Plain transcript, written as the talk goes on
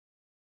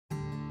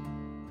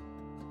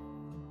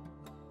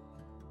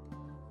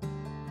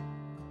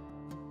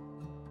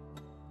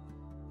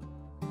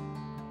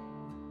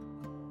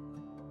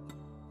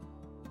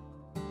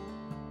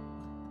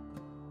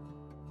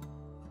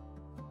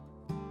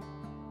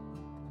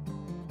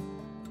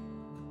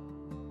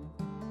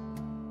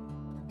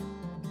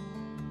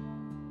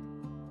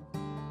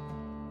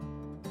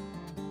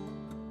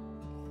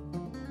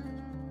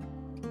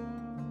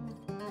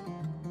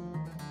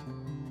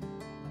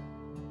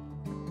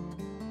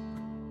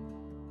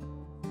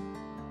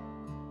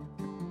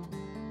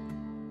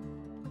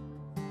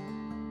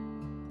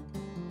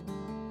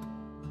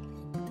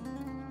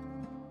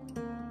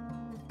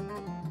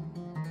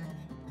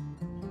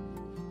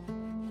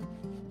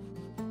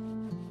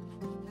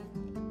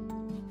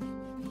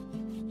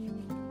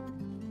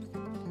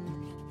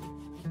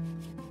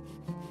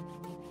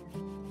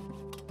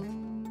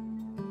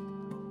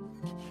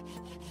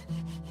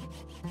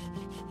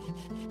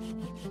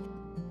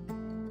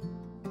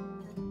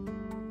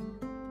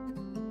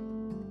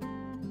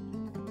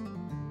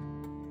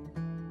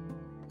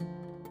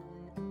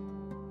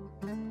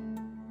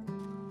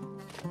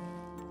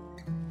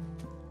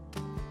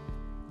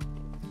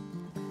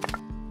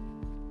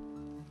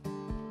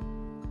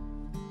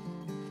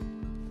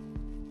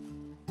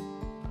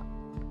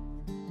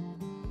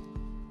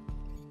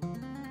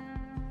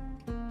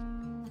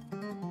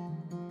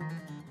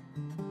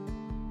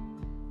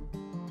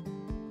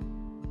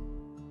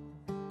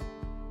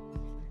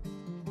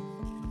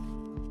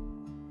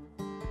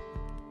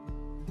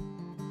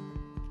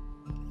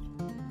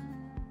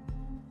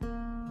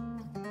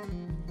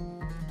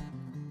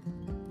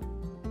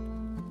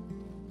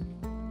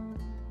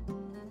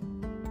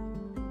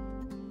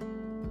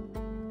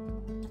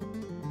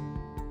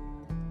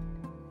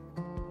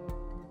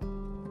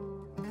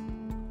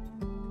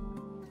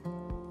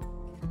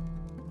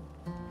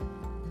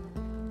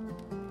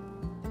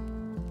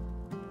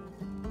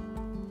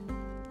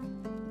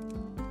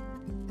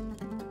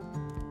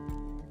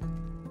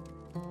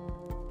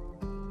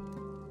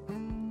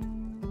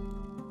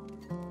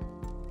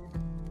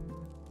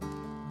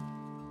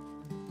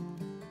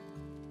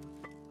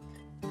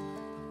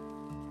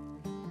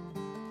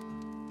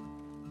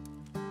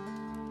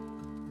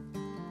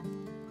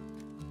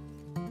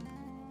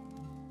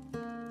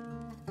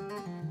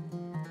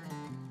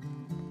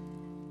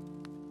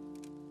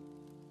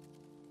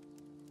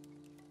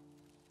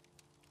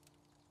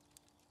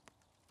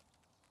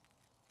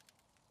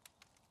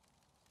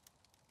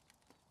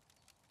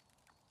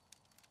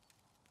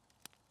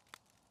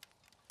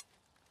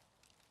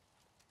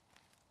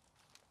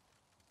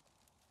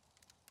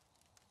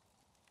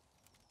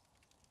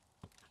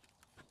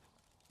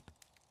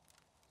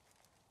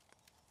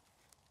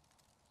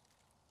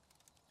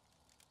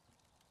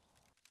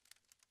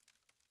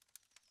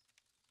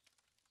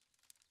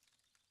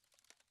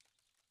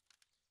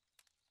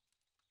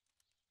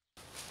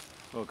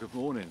Well, good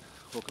morning.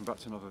 Welcome back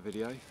to another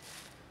video.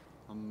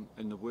 I'm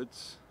in the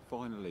woods,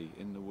 finally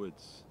in the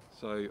woods.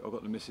 So I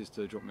got the missus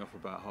to drop me off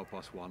about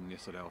 1:30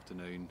 yesterday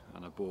afternoon,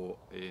 and I brought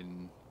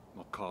in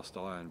my cast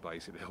iron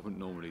basically. I wouldn't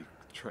normally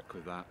trek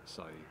with that,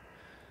 so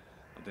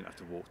I didn't have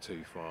to walk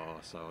too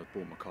far. So I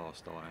brought my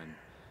cast iron,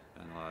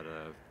 and I had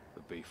a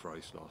beef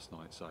roast last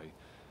night, so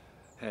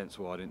hence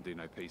why I didn't do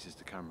no pieces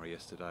to camera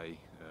yesterday.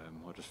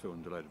 I just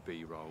filmed a load of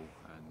B-roll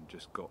and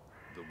just got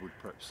the wood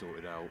prep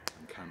sorted out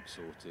and camp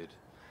sorted.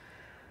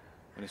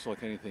 And it's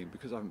like anything,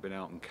 because I haven't been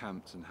out and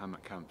camped and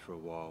hammock camped for a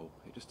while,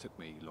 it just took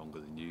me longer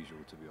than usual,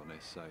 to be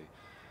honest. So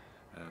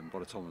by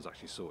the time I was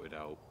actually sorted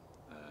out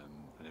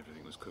and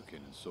everything was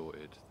cooking and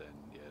sorted, then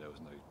yeah, there was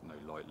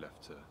no light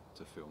left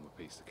to film a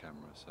piece to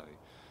camera. So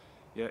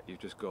yeah, you've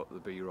just got the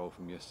B-roll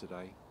from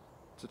yesterday.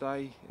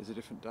 Today is a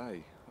different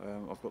day.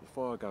 I've got the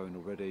fire going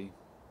already,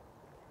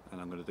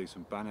 and I'm going to do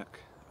some bannock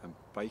and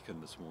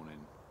bacon this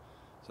morning.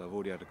 So I've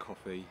already had a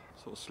coffee,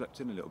 sort of slept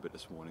in a little bit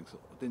this morning, so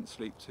I didn't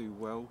sleep too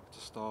well to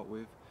start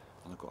with,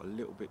 and I got a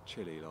little bit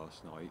chilly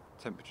last night.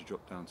 Temperature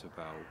dropped down to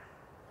about,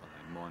 I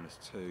don't know,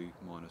 -2,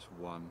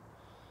 -1,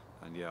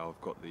 and yeah,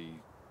 I've got the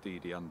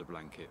DD under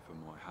blanket for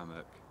my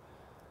hammock,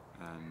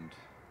 and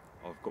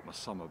I've got my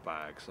summer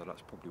bag, so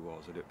that's probably why I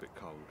was a little bit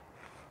cold.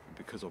 And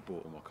because I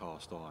bought all my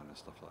cast iron and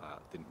stuff like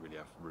that, I didn't really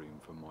have room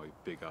for my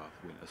bigger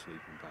winter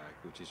sleeping bag,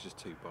 which is just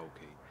too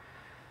bulky.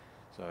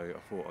 So I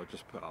thought I'd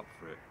just put up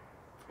for it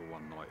for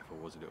one night if I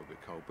was a little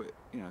bit cold, but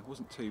you know, it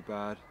wasn't too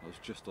bad. I was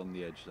just on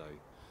the edge though,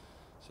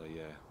 so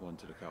yeah, one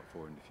to look out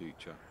for in the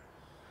future.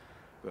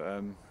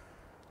 But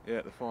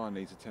yeah, the fire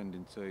needs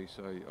attending to,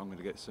 so I'm going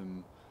to get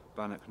some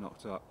bannock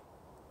knocked up,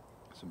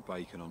 some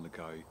bacon on the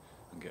go,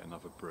 and get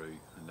another brew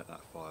and let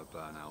that fire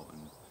burn out,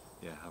 and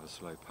yeah, have a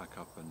slow pack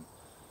up and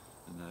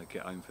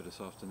get home for this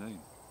afternoon.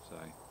 So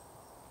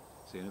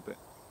see you in a bit.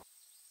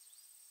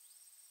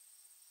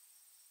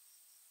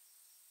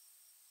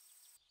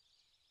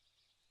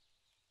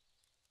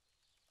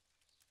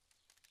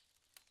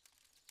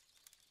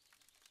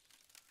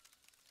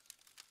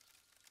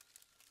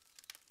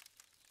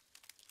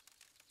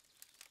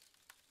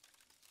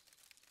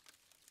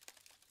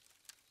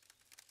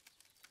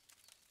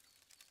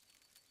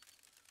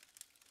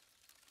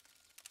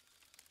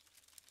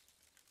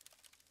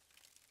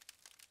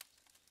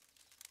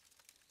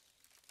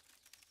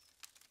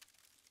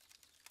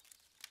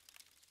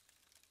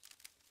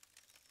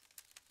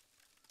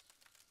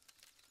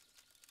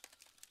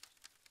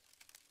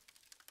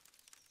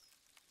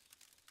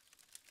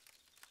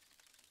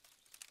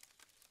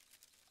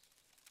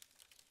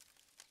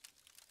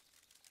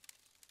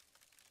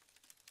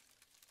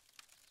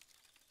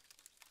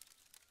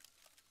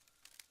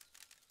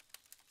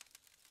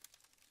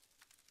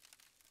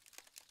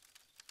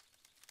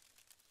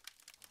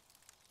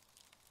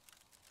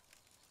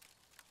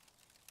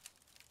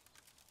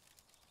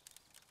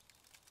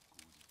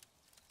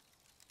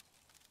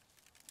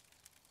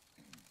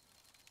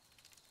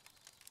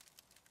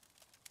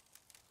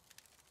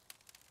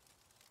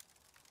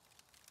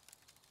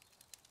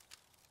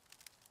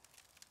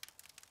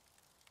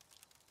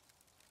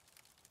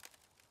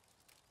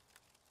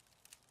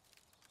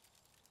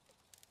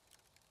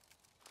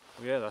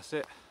 Well, yeah, that's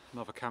it.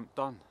 Another camp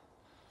done.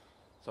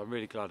 So I'm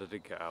really glad I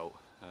did get out.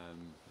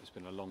 It's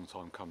been a long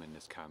time coming,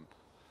 this camp.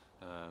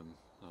 I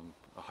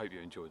hope you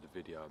enjoyed the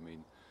video. I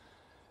mean,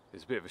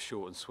 it's a bit of a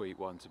short and sweet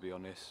one, to be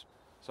honest.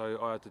 So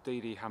I had the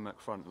DD Hammock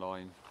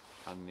frontline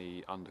and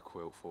the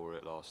underquilt for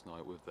it last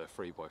night with the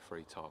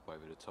 3x3 tarp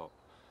over the top.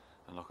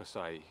 And like I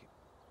say,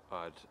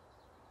 I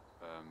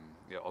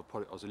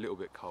was a little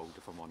bit cold,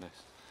 if I'm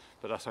honest,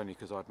 but that's only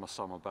because I had my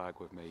summer bag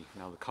with me.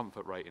 Now the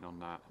comfort rating on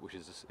that, which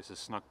is it's a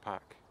snug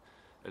pack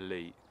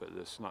elite, but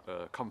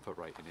the comfort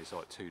rating is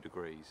like 2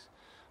 degrees,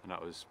 and that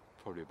was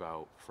probably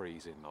about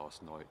freezing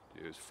last night.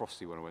 It was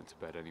frosty when I went to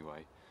bed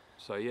anyway.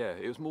 So yeah,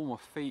 it was more my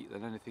feet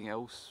than anything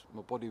else.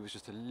 My body was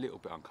just a little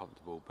bit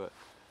uncomfortable, but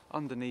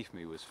underneath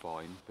me was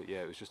fine. But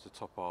yeah, it was just the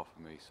top half of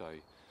me.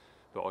 So,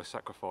 but I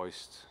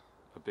sacrificed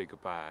a bigger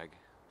bag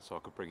so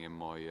I could bring in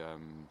my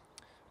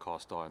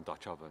cast iron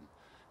Dutch oven,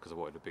 because I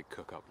wanted a big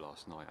cook up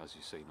last night, as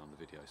you've seen on the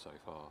video so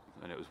far,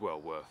 and it was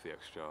well worth the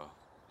extra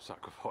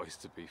sacrifice,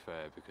 to be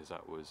fair, because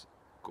that was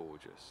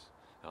gorgeous.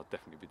 I'll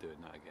definitely be doing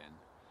that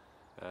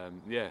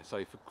again. Yeah,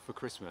 so for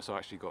Christmas I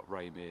actually got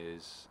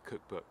Raymir's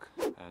cookbook,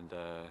 and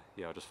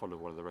yeah, I just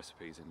followed one of the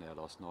recipes in there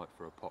last night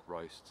for a pot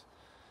roast.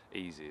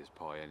 Easy as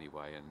pie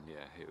anyway, and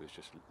yeah, it was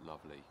just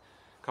lovely.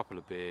 Couple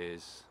of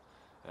beers.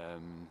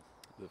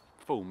 The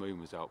full moon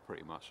was out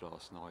pretty much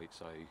last night,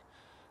 so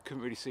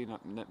couldn't really see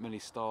that many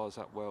stars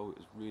that well. It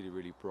was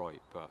really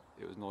bright, but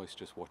it was nice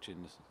just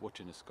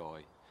watching the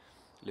sky,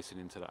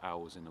 listening to the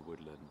owls in the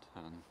woodland,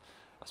 and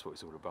that's what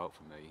it's all about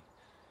for me.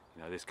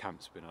 You know, this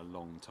camp's been a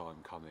long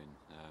time coming.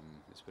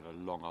 It's been a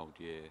long old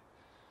year.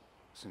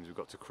 As soon as we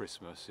got to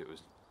Christmas,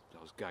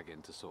 I was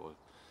gagging to sort of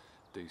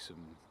do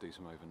some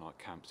overnight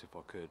camps if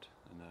I could,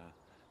 and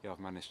yeah, I've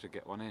managed to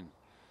get one in.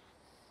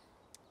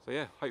 So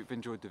yeah, hope you've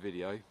enjoyed the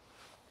video.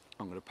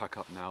 I'm going to pack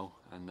up now,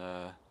 and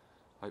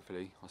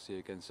hopefully I'll see you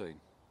again soon.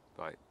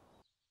 Bye.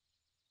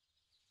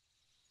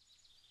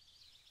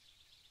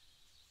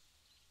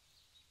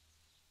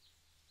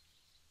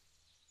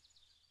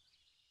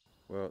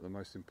 Well, the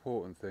most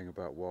important thing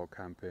about wild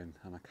camping,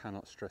 and I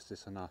cannot stress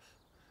this enough,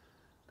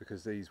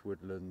 because these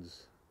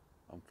woodlands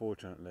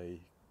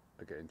unfortunately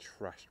are getting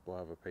trashed by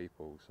other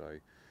people,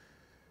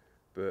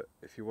 but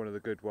if you're one of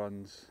the good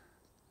ones,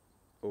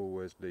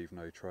 always leave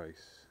no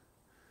trace,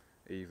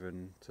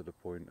 even to the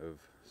point of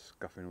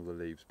scuffing all the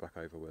leaves back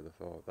over where the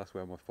fire, that's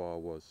where my fire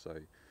was, so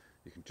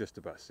you can just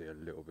about see a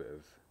little bit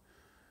of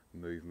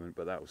movement,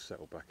 but that will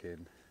settle back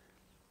in.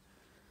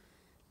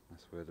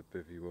 That's where the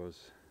bivvy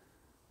was,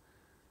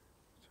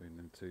 between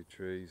them two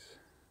trees.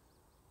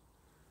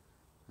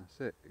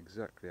 That's it,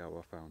 exactly how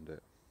I found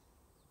it.